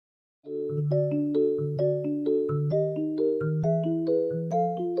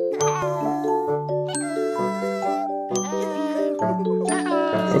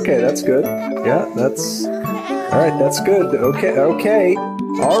Okay, that's good. Yeah, that's... Alright, that's good. Okay, okay.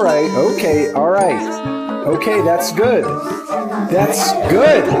 Alright, okay, alright. Okay, that's good. That's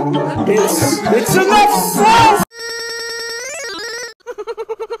good! It's enough sauce!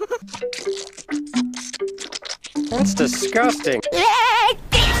 That's disgusting.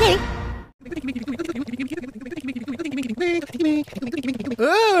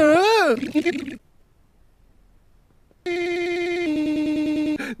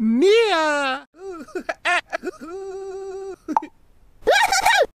 Nia!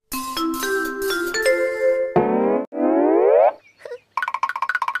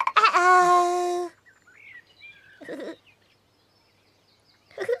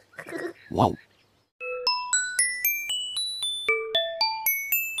 Wow.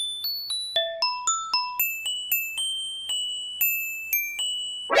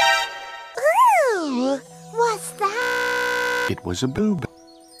 Ooh, what's that? It was a boob.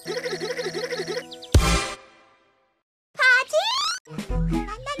 Party?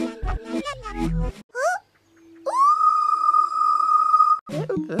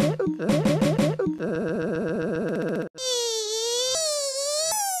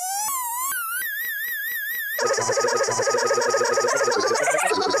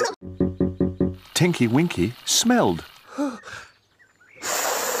 Tinky Winky smelled.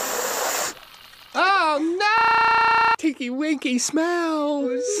 Oh no! Tinky Winky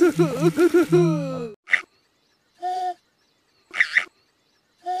smells.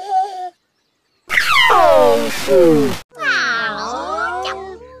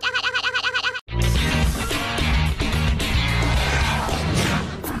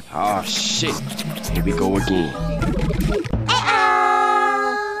 Oh shit. Here we go again.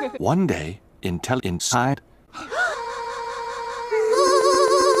 One day, Intel inside.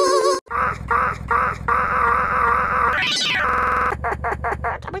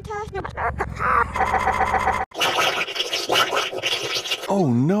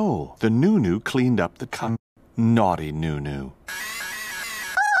 Oh no, the Nunu cleaned up the cum. Naughty Nunu.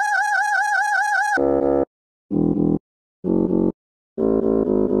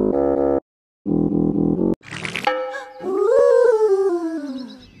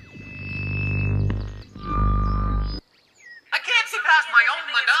 I can't see past my own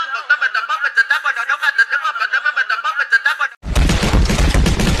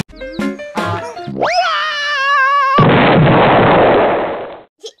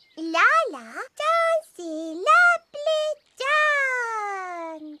Lala, dancey, lovely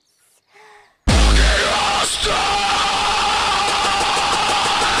dance.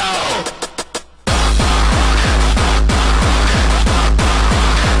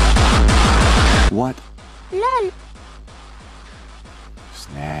 What? Lol.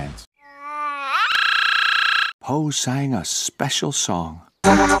 Snads. Poe sang a special song.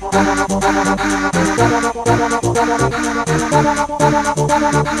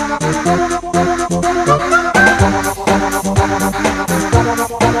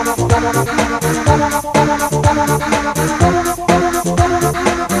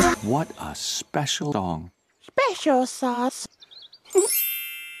 What a special song. Special sauce.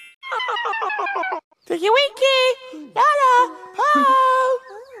 Tinky Winky! Lala! Oh!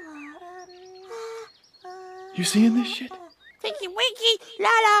 You seeing this shit? Tinky Winky!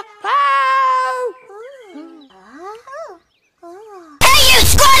 Lala! Oh! Hey, you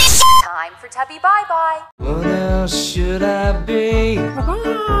squatty! Time for Tubby Bye Bye. What else should I be?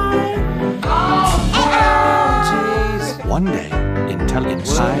 One day, Intel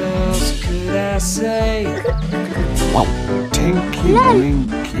inside. What else could I say? Wow, Tinky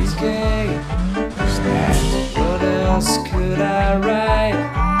Winky. Snads. What else could I write?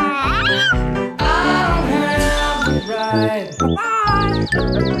 I'll have to write.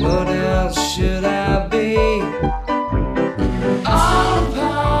 What else should I be?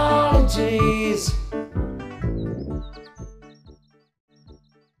 Apologies.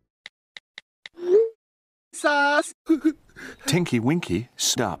 Sauce. Tinky Winky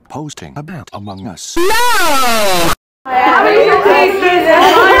stopped posting about Among Us. How many seconds is this?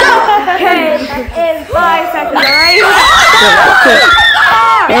 Okay, it's 5 seconds, alright?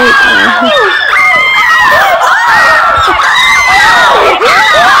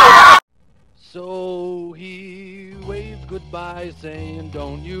 So he waved goodbye, saying,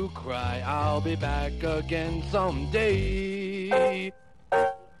 "Don't you cry, I'll be back again someday."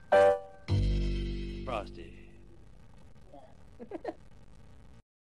 Frosty.